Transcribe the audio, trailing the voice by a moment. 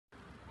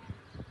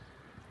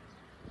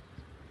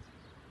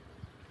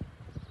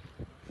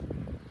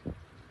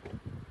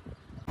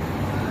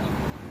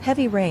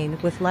Heavy rain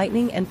with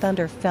lightning and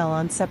thunder fell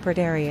on separate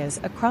areas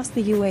across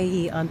the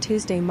UAE on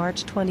Tuesday,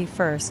 March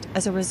 21,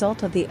 as a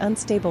result of the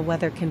unstable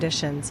weather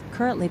conditions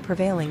currently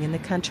prevailing in the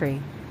country.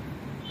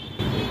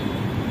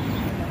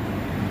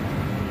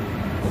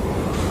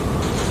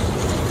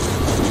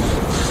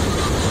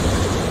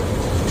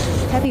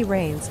 Heavy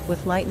rains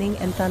with lightning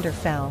and thunder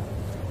fell.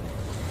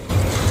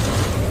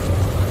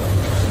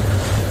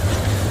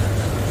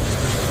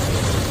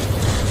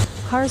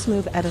 Cars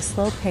move at a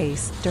slow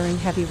pace during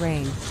heavy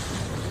rain.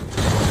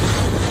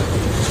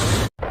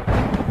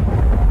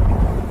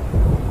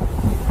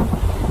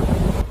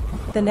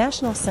 The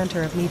National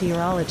Center of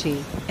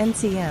Meteorology,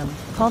 NCM,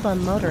 called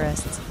on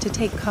motorists to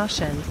take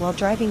caution while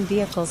driving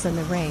vehicles in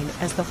the rain,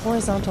 as the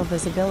horizontal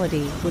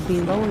visibility would be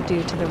lower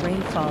due to the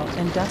rainfall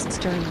and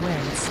dust-stirring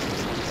winds.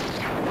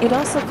 It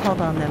also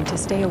called on them to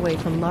stay away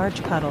from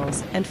large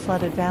puddles and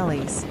flooded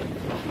valleys.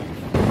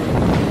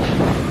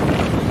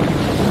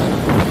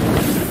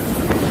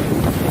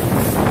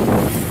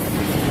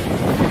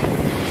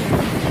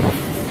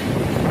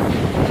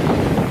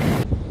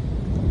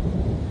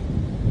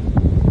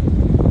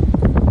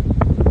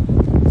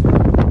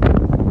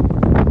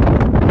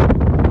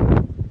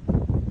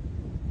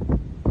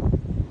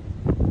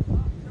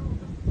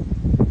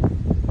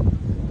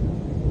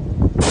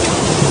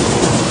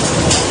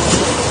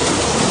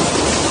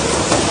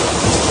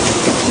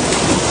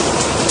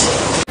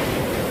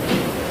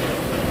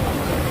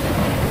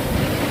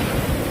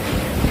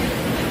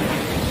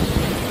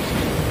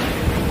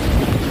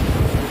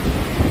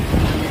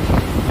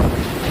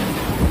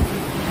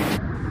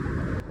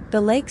 The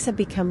lakes have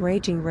become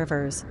raging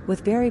rivers,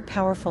 with very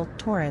powerful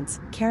torrents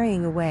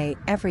carrying away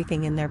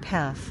everything in their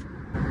path.